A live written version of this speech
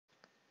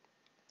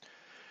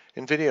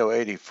In video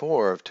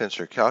 84 of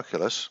Tensor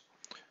Calculus,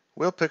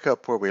 we'll pick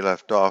up where we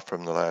left off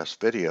from the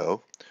last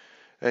video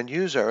and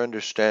use our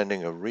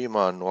understanding of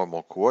Riemann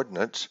normal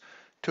coordinates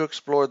to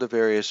explore the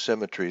various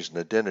symmetries and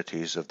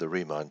identities of the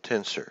Riemann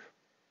tensor.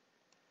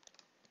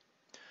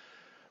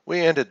 We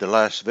ended the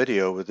last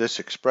video with this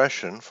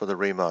expression for the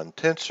Riemann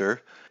tensor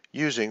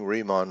using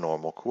Riemann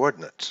normal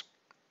coordinates.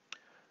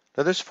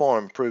 Now this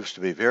form proves to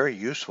be very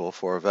useful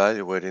for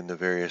evaluating the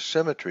various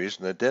symmetries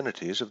and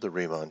identities of the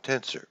Riemann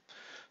tensor.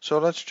 So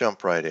let's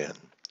jump right in.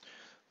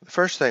 The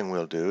first thing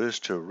we'll do is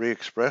to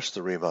re-express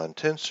the Riemann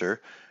tensor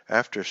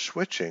after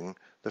switching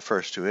the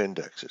first two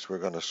indexes. We're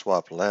going to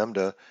swap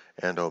lambda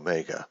and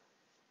omega.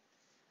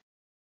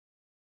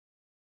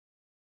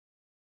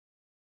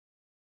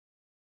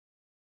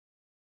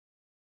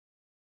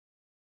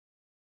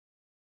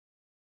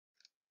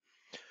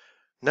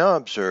 Now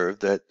observe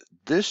that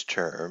this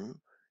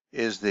term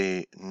is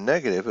the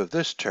negative of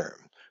this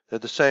term. They're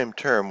the same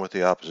term with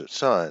the opposite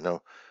sign.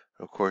 Now,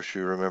 of course,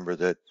 you remember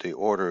that the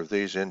order of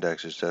these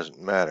indexes doesn't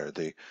matter.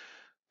 The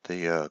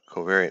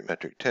covariant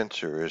metric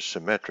tensor is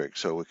symmetric,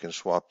 so we can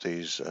swap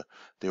these,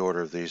 the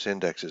order of these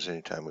indexes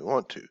anytime we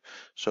want to.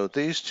 So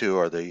these two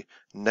are the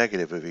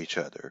negative of each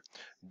other.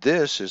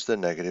 This is the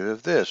negative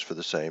of this for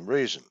the same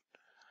reason.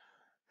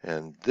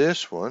 And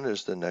this one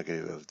is the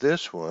negative of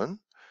this one.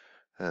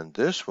 And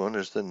this one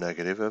is the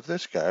negative of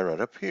this guy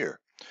right up here.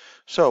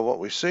 So what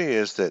we see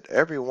is that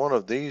every one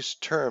of these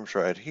terms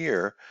right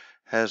here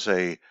has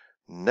a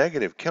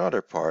negative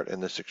counterpart in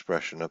this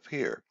expression up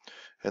here.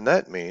 And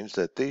that means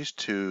that these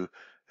two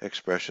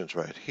expressions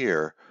right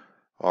here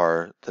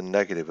are the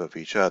negative of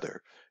each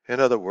other. In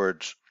other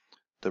words,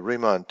 the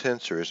Riemann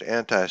tensor is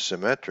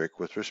anti-symmetric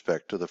with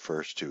respect to the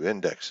first two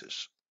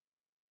indexes.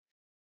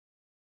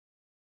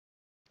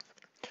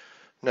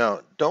 Now,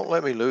 don't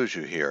let me lose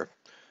you here.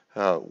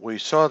 We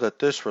saw that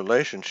this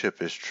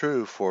relationship is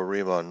true for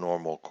Riemann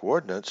normal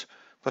coordinates,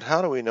 but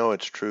how do we know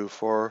it's true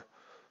for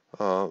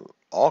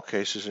all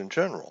cases in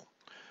general?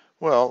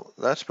 Well,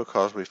 that's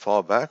because we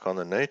fall back on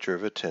the nature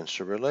of a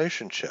tensor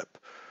relationship.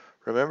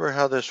 Remember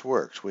how this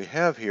works. We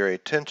have here a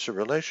tensor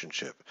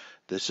relationship.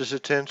 This is a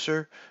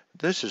tensor,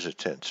 this is a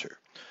tensor.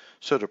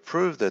 So to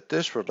prove that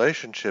this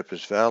relationship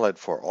is valid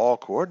for all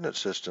coordinate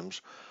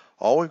systems,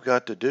 all we've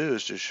got to do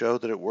is to show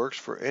that it works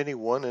for any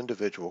one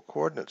individual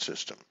coordinate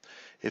system.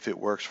 If it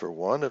works for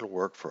one, it'll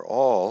work for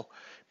all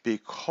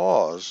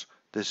because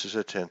this is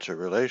a tensor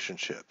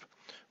relationship.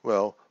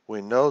 Well,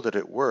 we know that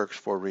it works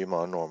for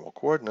Riemann normal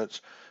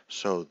coordinates,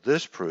 so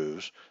this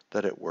proves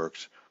that it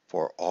works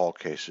for all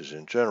cases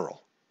in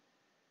general.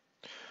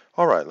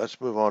 All right, let's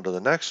move on to the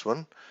next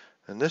one,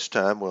 and this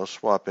time we'll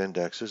swap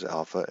indexes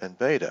alpha and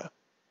beta.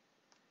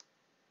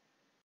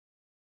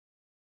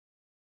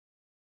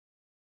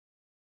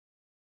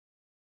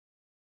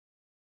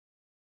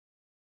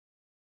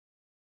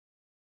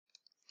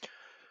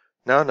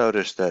 Now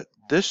notice that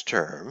this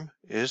term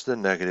is the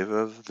negative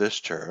of this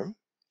term.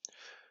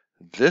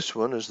 This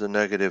one is the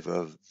negative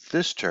of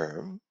this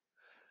term.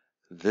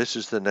 This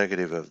is the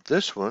negative of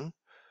this one.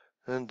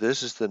 And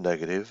this is the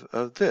negative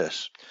of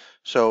this.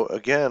 So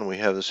again, we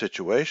have the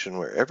situation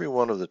where every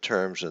one of the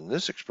terms in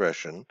this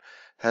expression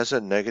has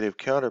a negative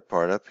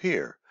counterpart up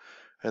here.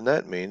 And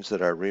that means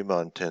that our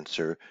Riemann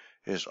tensor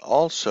is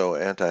also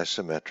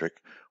anti-symmetric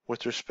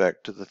with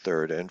respect to the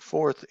third and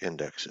fourth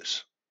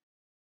indexes.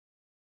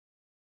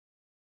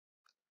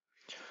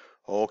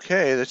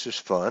 Okay, this is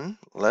fun.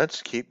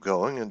 Let's keep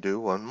going and do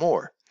one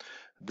more.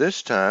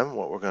 This time,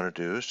 what we're going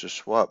to do is to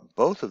swap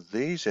both of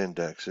these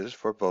indexes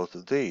for both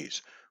of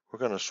these. We're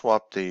going to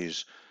swap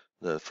these,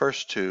 the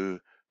first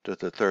two to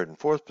the third and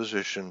fourth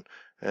position,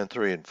 and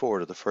 3 and 4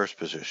 to the first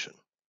position.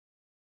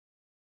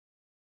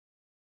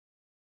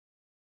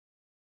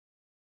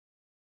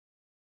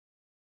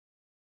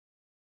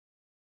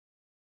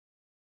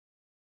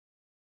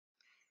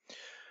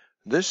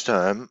 This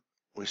time,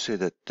 we see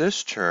that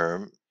this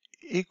term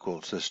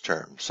equals this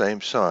term,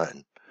 same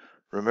sign.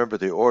 Remember,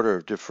 the order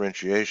of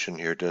differentiation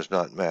here does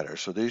not matter,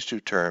 so these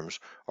two terms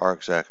are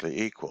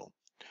exactly equal.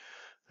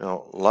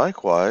 Now,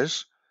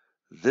 likewise,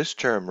 this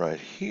term right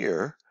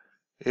here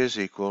is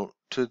equal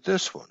to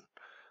this one.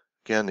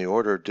 Again, the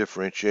order of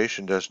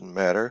differentiation doesn't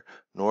matter,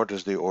 nor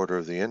does the order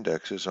of the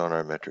indexes on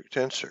our metric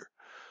tensor.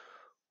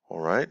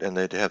 All right, and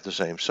they have the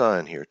same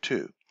sign here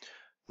too.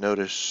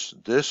 Notice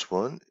this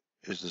one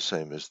is the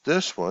same as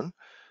this one.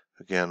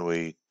 Again,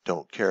 we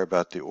don't care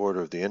about the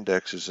order of the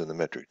indexes in the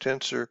metric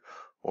tensor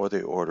or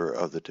the order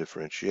of the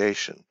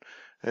differentiation.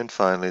 And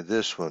finally,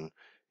 this one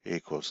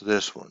equals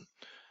this one.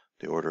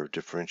 The order of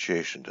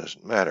differentiation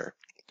doesn't matter.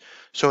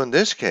 So in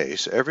this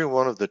case, every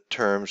one of the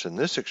terms in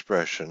this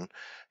expression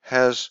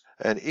has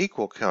an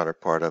equal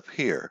counterpart up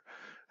here.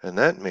 And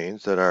that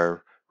means that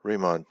our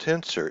Riemann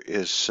tensor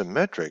is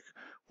symmetric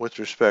with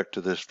respect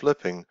to this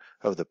flipping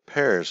of the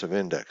pairs of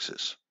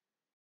indexes.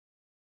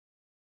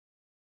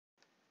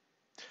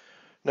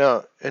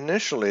 Now,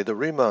 initially, the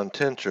Riemann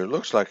tensor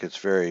looks like it's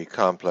very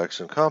complex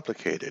and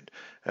complicated.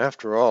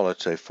 After all,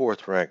 it's a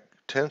fourth-rank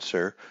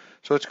tensor,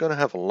 so it's going to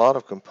have a lot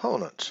of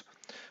components.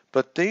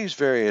 But these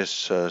various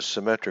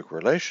symmetric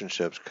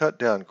relationships cut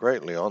down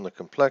greatly on the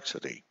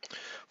complexity.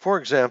 For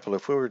example,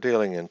 if we were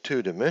dealing in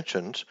 2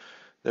 dimensions,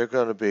 they're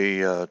going to be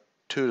 2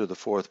 to the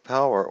 4th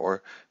power,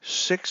 or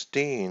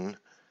 16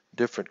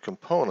 different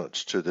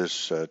components to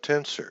this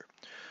tensor.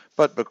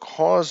 But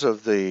because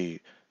of the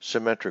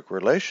symmetric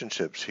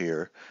relationships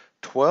here,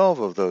 12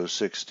 of those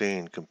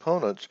 16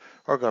 components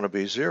are going to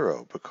be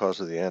 0 because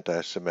of the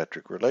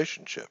anti-symmetric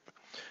relationship.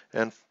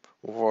 And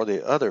for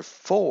the other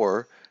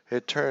 4,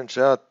 it turns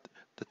out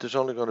that there's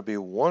only going to be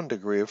 1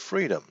 degree of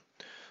freedom.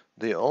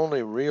 The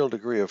only real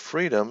degree of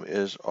freedom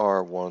is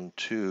R1,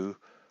 2,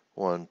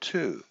 1,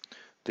 2.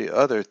 The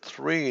other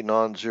 3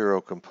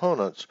 non-zero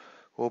components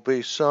will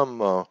be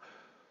some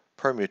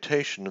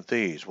permutation of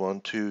these,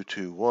 1, 2,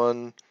 2,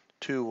 1,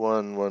 2,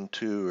 1, 1,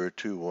 2, or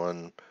 2,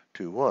 1,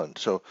 2, 1.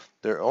 So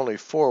there are only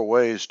 4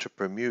 ways to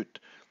permute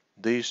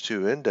these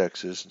 2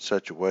 indexes in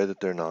such a way that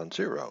they're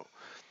non-zero.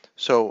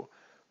 So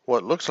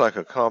what looks like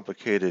a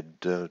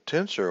complicated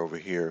tensor over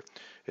here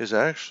is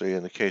actually,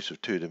 in the case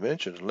of 2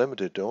 dimensions,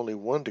 limited to only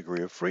 1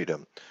 degree of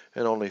freedom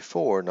and only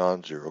 4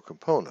 non-zero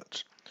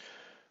components.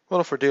 Well,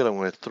 if we're dealing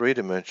with 3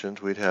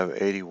 dimensions, we'd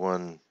have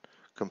 81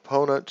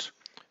 components.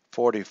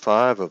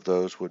 45 of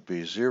those would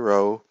be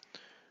 0,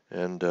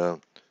 and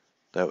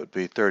that would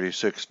be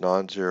 36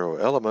 non-zero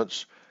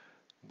elements,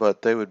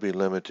 but they would be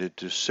limited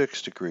to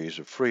 6 degrees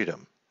of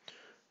freedom.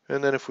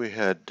 And then if we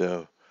had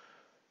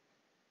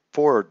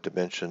 4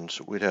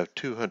 dimensions, we'd have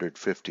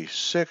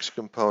 256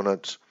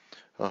 components.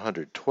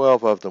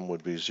 112 of them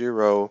would be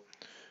 0,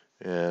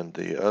 and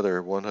the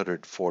other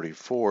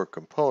 144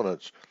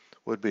 components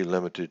would be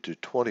limited to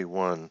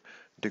 21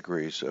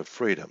 degrees of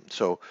freedom.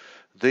 So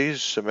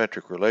these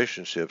symmetric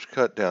relationships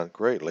cut down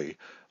greatly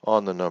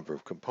on the number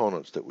of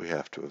components that we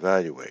have to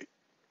evaluate.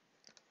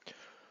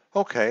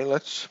 Okay,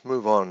 let's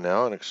move on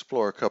now and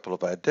explore a couple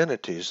of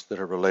identities that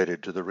are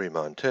related to the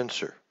Riemann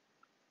tensor.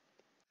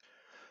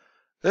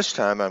 This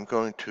time I'm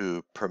going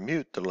to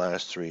permute the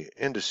last 3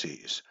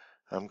 indices.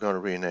 I'm going to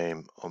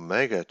rename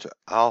omega to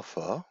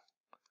alpha.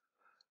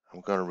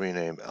 I'm going to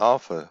rename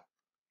alpha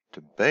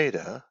to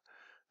beta,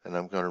 and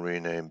I'm going to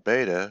rename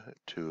beta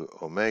to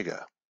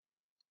omega.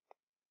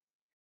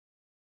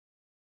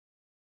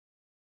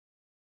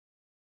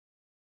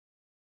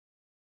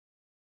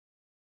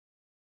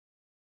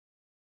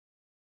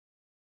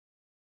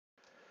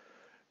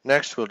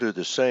 Next, we'll do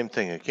the same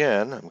thing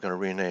again. I'm going to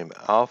rename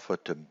alpha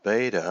to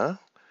beta,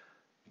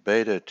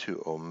 beta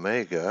to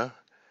omega,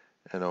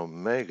 and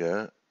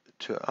omega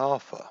to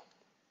alpha.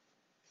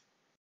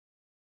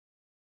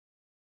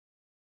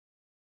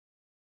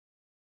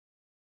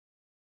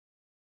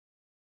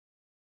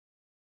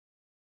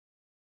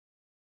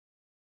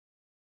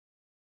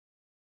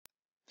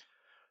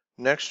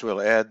 Next,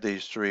 we'll add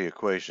these 3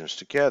 equations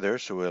together.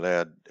 So we'll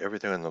add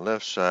everything on the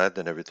left side,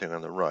 then everything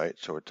on the right.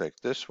 So we'll take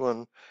this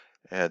one,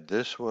 add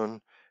this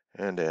one,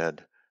 and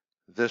add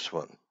this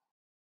one.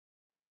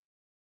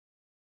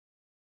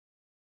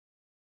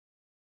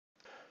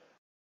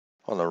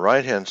 On the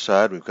right-hand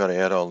side, we've got to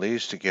add all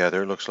these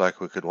together. Looks like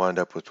we could wind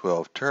up with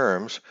 12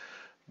 terms,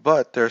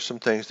 but there's some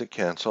things that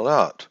cancel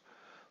out.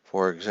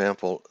 For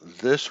example,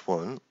 this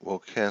one will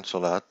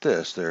cancel out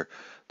this. They're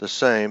the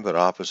same but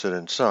opposite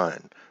in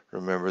sign.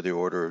 Remember, the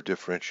order of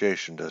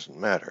differentiation doesn't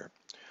matter.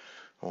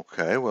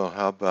 Okay, well,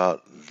 how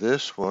about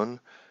this one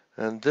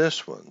and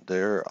this one?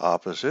 They're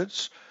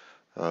opposites.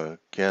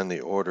 Again,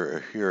 the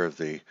order here of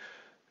the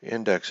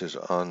indexes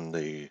on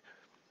the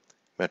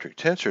metric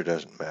tensor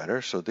doesn't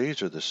matter, so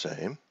these are the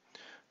same.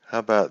 How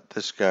about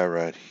this guy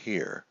right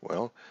here?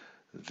 Well,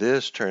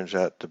 this turns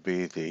out to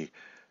be the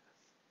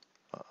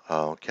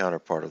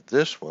counterpart of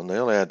this one.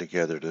 They'll add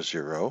together to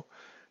 0.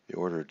 The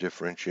order of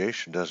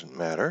differentiation doesn't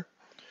matter.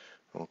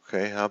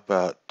 Okay, how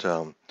about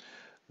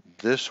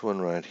this one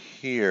right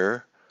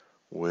here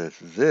with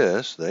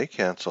this? They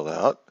cancel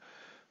out.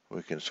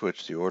 We can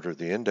switch the order of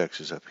the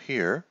indexes up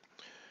here.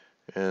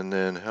 And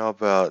then how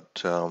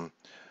about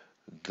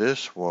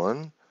this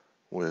one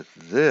with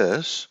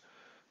this?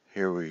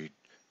 Here we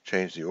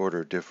change the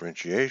order of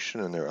differentiation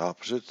and they're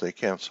opposites. They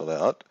cancel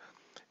out.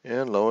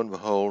 And lo and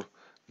behold,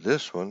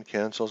 this one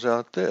cancels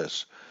out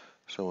this.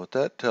 So what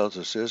that tells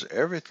us is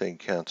everything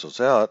cancels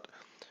out,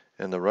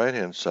 and the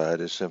right-hand side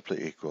is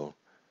simply equal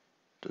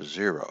to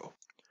 0.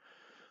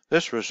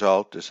 This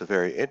result is a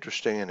very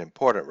interesting and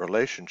important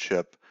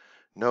relationship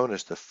known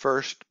as the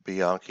first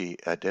Bianchi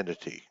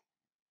identity.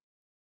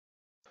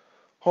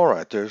 All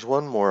right, there's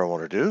one more I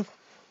want to do.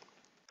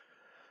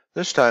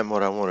 This time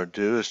what I want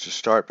to do is to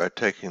start by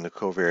taking the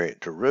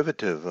covariant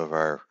derivative of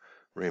our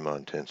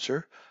Riemann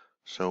tensor.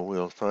 So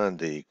we'll find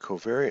the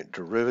covariant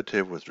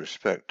derivative with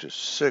respect to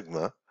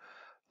sigma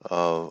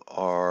of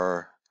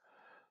r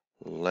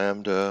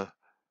lambda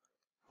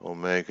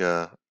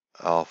omega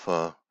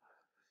alpha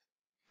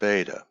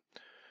beta.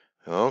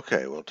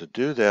 Okay, well, to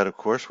do that, of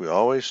course, we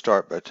always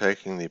start by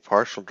taking the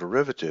partial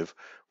derivative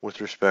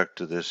with respect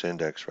to this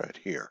index right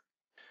here.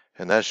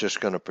 And that's just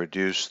going to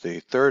produce the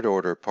third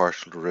order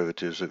partial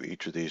derivatives of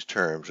each of these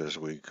terms as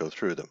we go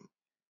through them.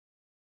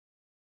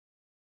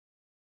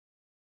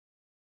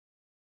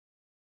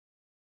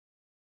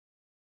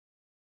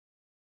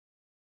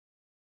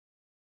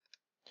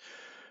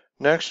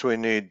 Next, we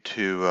need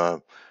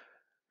to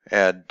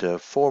add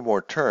 4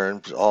 more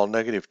terms, all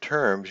negative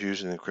terms,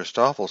 using the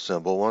Christoffel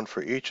symbol, one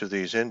for each of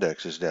these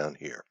indexes down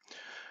here.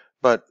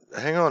 But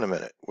hang on a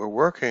minute. We're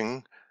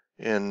working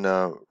in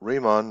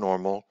Riemann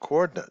normal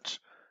coordinates.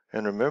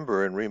 And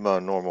remember, in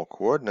Riemann normal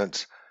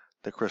coordinates,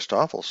 the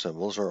Christoffel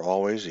symbols are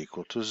always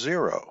equal to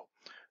 0.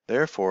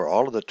 Therefore,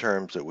 all of the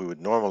terms that we would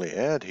normally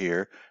add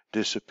here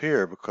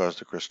disappear because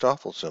the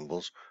Christoffel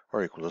symbols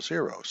are equal to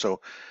 0.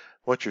 So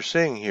what you're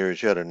seeing here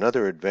is yet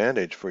another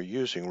advantage for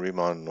using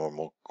Riemann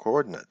normal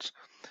coordinates.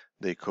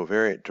 The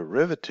covariant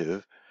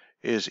derivative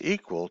is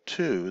equal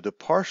to the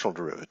partial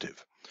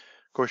derivative.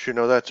 Of course, you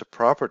know that's a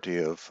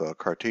property of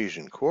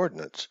Cartesian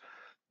coordinates.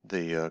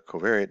 The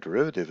covariant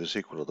derivative is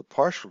equal to the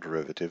partial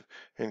derivative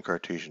in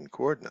Cartesian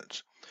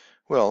coordinates.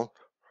 Well,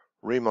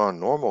 Riemann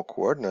normal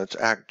coordinates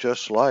act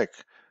just like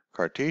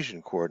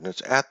Cartesian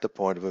coordinates at the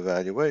point of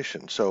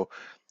evaluation. So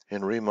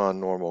in Riemann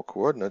normal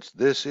coordinates,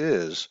 this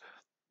is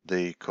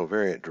the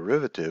covariant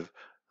derivative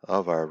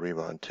of our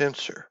Riemann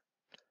tensor.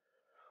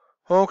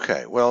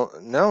 Okay, well,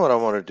 now what I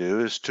want to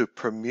do is to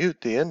permute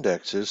the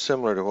indexes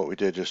similar to what we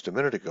did just a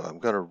minute ago. I'm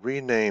going to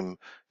rename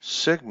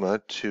sigma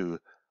to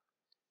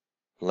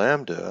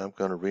lambda. I'm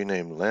going to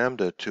rename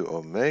lambda to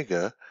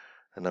omega,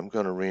 and I'm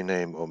going to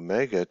rename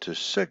omega to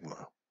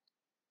sigma.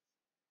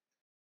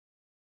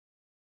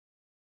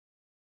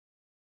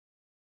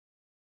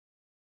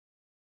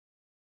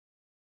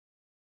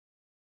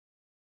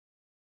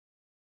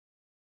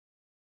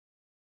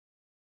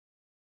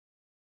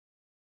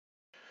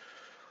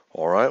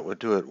 All right, we'll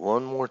do it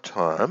one more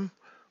time.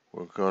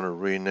 We're going to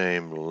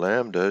rename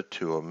lambda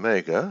to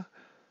omega,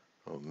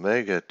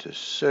 omega to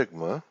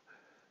sigma,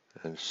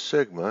 and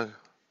sigma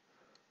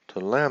to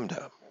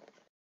lambda.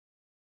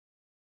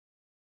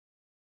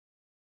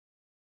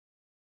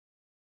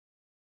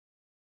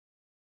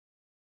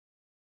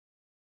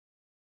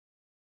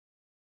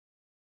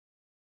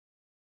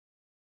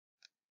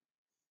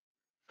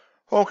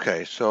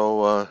 Okay,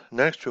 so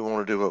next we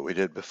want to do what we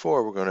did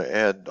before. We're going to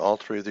add all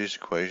 3 of these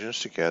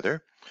equations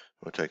together.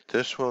 We'll take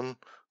this one,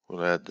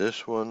 we'll add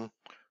this one,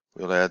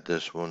 we'll add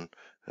this one,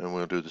 and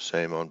we'll do the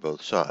same on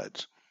both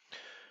sides.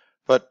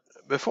 But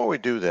before we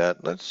do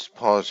that, let's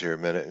pause here a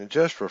minute and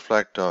just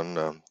reflect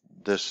on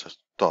this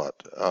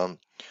thought.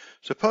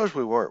 Suppose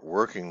we weren't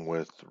working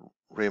with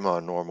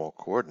Riemann normal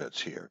coordinates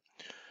here.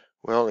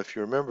 Well, if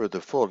you remember,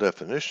 the full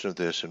definition of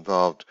this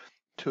involved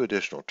 2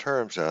 additional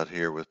terms out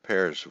here with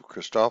pairs of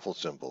Christoffel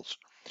symbols.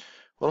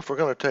 Well, if we're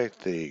going to take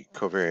the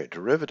covariant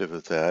derivative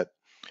of that,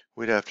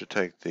 we'd have to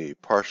take the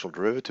partial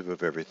derivative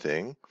of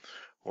everything.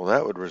 Well,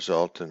 that would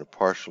result in a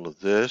partial of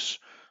this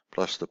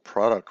plus the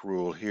product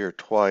rule here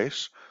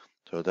twice.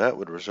 So that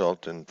would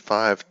result in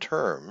 5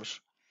 terms.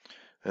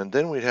 And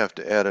then we'd have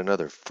to add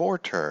another 4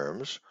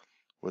 terms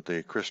with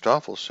the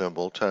Christoffel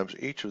symbol times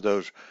each of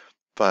those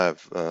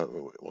 5,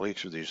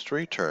 each of these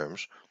 3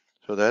 terms.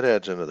 So that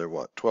adds another,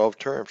 12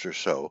 terms or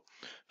so.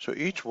 So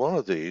each one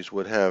of these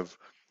would have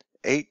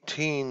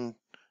 18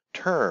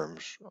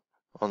 terms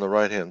on the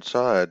right-hand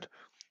side,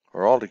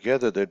 or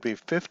altogether there'd be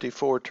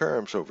 54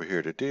 terms over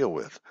here to deal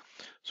with.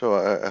 So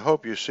I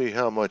hope you see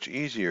how much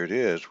easier it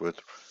is with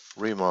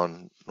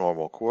Riemann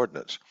normal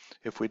coordinates.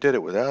 If we did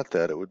it without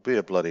that, it would be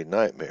a bloody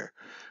nightmare.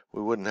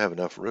 We wouldn't have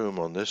enough room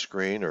on this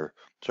screen or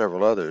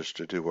several others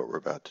to do what we're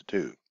about to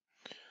do.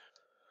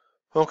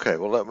 Okay,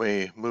 well, let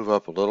me move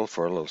up a little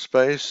for a little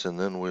space, and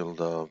then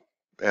we'll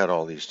add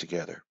all these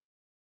together.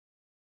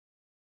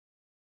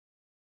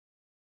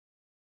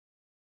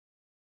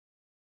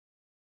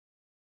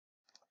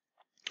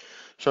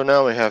 So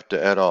now we have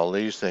to add all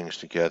these things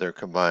together,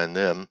 combine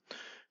them,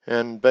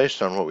 and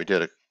based on what we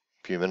did a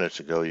few minutes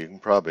ago, you can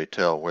probably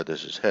tell where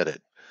this is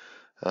headed.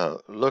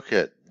 Look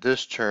at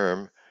this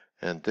term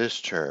and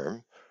this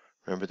term.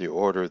 Remember, the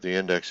order of the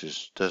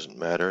indexes doesn't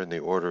matter, and the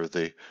order of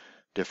the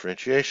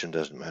differentiation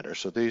doesn't matter.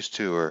 So these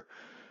two are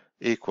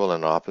equal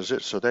and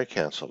opposite, so they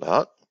cancel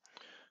out.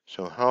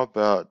 So how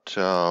about,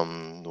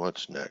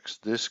 what's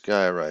next? This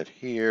guy right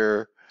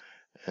here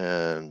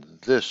and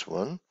this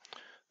one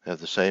have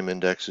the same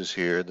indexes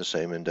here, the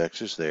same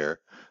indexes there,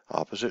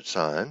 opposite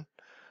sign.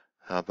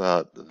 How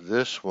about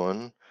this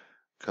one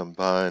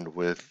combined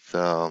with,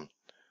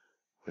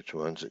 which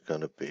one's it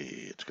going to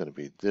be? It's going to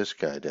be this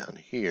guy down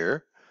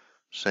here.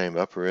 Same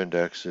upper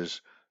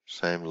indexes,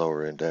 same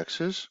lower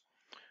indexes.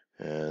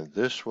 And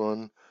this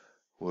one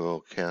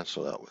will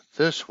cancel out with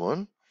this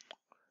one.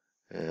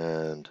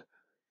 And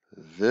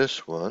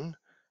this one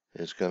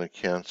is going to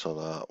cancel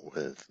out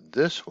with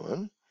this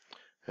one.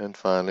 And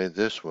finally,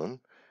 this one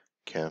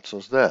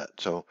cancels that.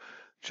 So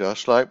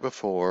just like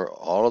before,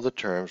 all of the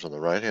terms on the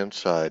right-hand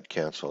side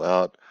cancel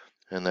out,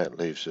 and that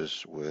leaves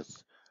us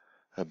with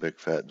a big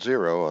fat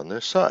 0 on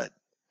this side.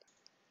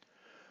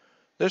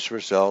 This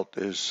result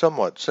is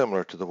somewhat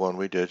similar to the one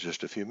we did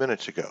just a few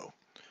minutes ago.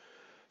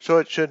 So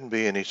it shouldn't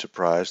be any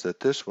surprise that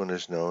this one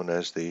is known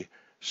as the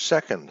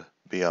second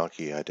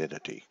Bianchi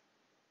identity.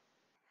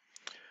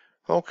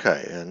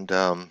 Okay, and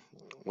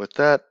with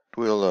that,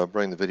 we'll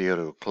bring the video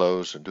to a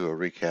close and do a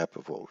recap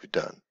of what we've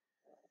done.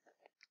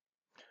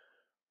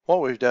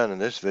 What we've done in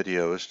this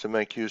video is to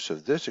make use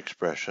of this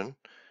expression,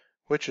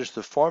 which is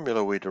the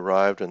formula we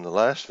derived in the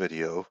last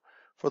video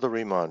for the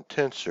Riemann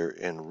tensor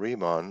in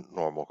Riemann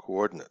normal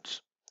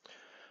coordinates.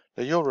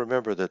 Now you'll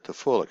remember that the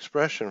full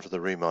expression for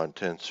the Riemann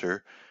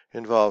tensor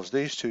involves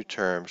these two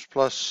terms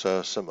plus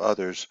some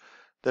others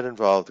that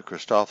involve the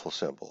Christoffel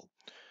symbol.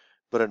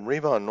 But in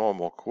Riemann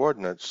normal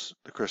coordinates,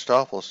 the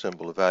Christoffel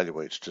symbol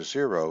evaluates to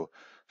 0,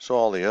 so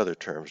all the other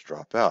terms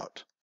drop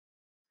out.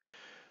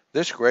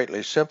 This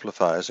greatly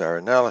simplifies our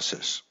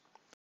analysis.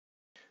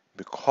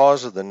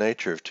 Because of the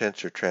nature of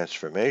tensor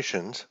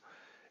transformations,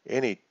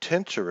 any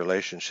tensor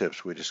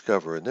relationships we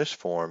discover in this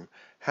form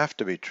have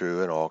to be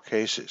true in all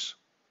cases.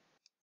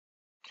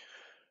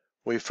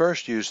 We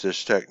first use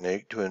this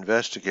technique to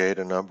investigate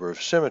a number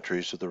of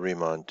symmetries of the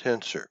Riemann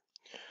tensor.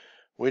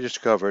 We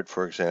discovered,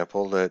 for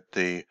example, that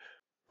the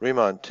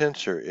Riemann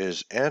tensor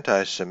is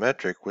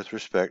anti-symmetric with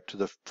respect to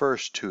the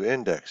first two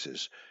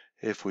indexes.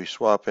 If we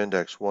swap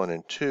index 1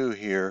 and 2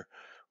 here,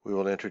 we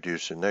will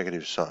introduce a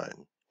negative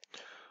sign.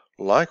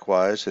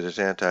 Likewise, it is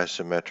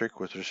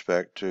anti-symmetric with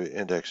respect to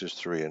indexes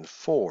 3 and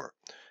 4.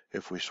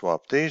 If we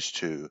swap these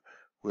two,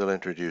 we'll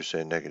introduce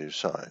a negative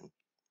sign.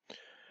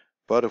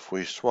 But if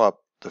we swap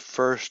the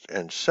first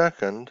and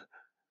second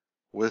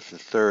with the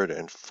third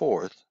and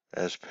fourth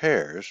as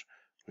pairs,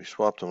 we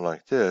swap them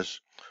like this,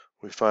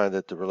 we find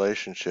that the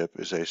relationship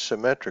is a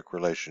symmetric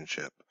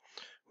relationship.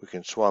 We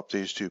can swap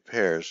these two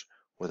pairs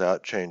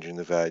without changing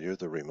the value of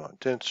the Riemann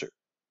tensor.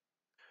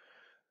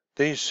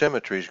 These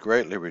symmetries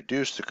greatly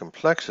reduce the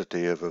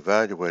complexity of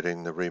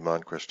evaluating the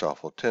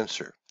Riemann-Christoffel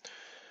tensor.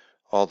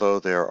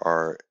 Although there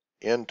are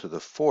n to the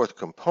fourth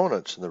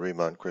components in the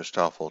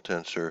Riemann-Christoffel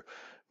tensor,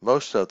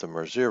 most of them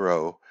are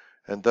 0,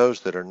 and those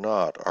that are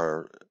not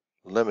are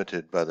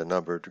limited by the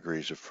number of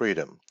degrees of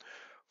freedom.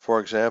 For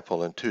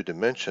example, in 2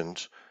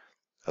 dimensions,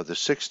 of the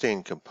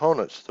 16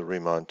 components of the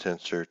Riemann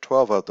tensor,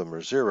 12 of them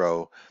are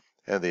 0,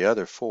 and the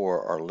other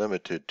 4 are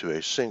limited to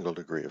a single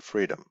degree of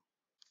freedom.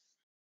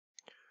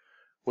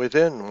 We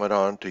then went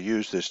on to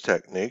use this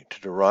technique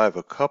to derive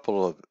a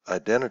couple of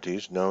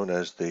identities known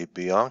as the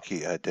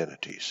Bianchi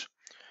Identities.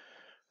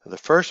 The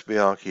first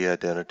Bianchi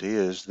identity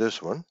is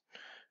this one,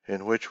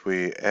 in which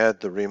we add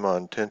the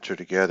Riemann tensor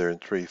together in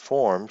 3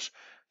 forms,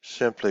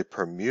 simply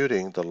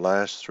permuting the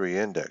last 3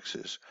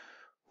 indexes.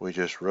 We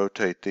just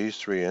rotate these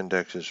 3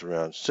 indexes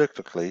around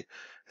cyclically,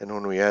 and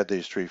when we add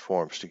these 3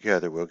 forms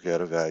together, we'll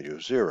get a value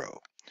of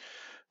 0.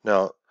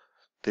 Now,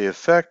 the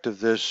effect of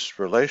this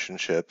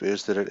relationship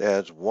is that it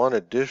adds one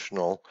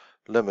additional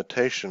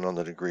limitation on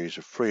the degrees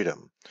of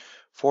freedom.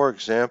 For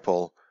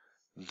example,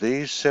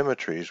 these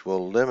symmetries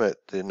will limit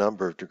the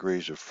number of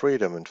degrees of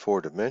freedom in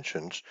 4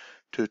 dimensions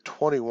to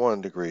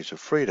 21 degrees of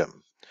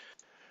freedom.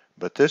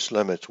 But this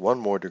limits one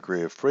more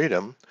degree of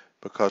freedom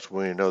because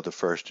when we know the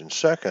first and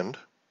second,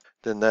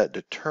 then that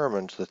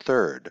determines the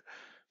third.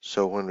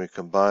 So when we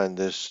combine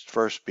this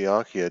first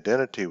Bianchi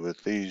identity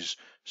with these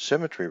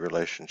symmetry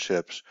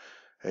relationships,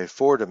 a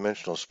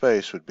 4-dimensional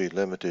space would be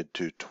limited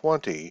to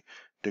 20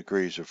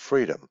 degrees of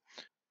freedom.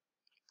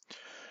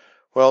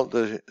 Well,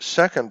 the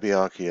second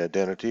Bianchi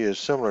identity is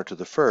similar to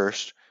the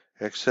first,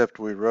 except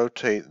we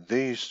rotate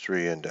these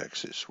 3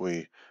 indexes.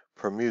 We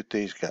permute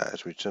these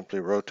guys. We simply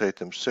rotate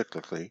them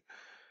cyclically,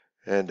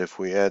 and if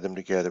we add them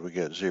together, we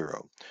get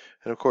 0.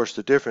 And of course,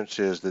 the difference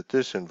is that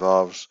this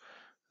involves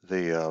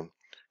the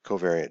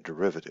covariant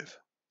derivative.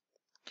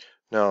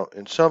 Now,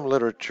 in some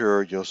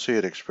literature, you'll see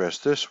it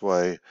expressed this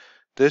way.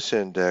 This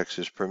index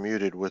is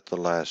permuted with the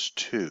last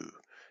 2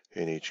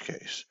 in each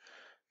case.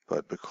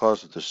 But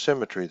because of the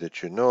symmetry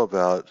that you know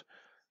about,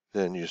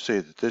 then you see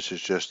that this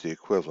is just the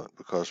equivalent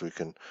because we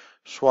can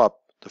swap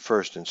the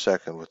first and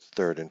second with the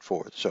third and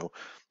fourth. So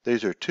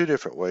these are 2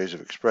 different ways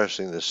of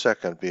expressing the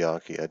second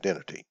Bianchi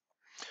identity.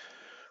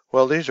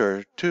 Well, these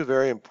are 2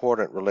 very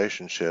important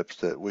relationships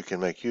that we can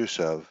make use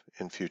of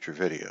in future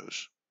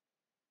videos.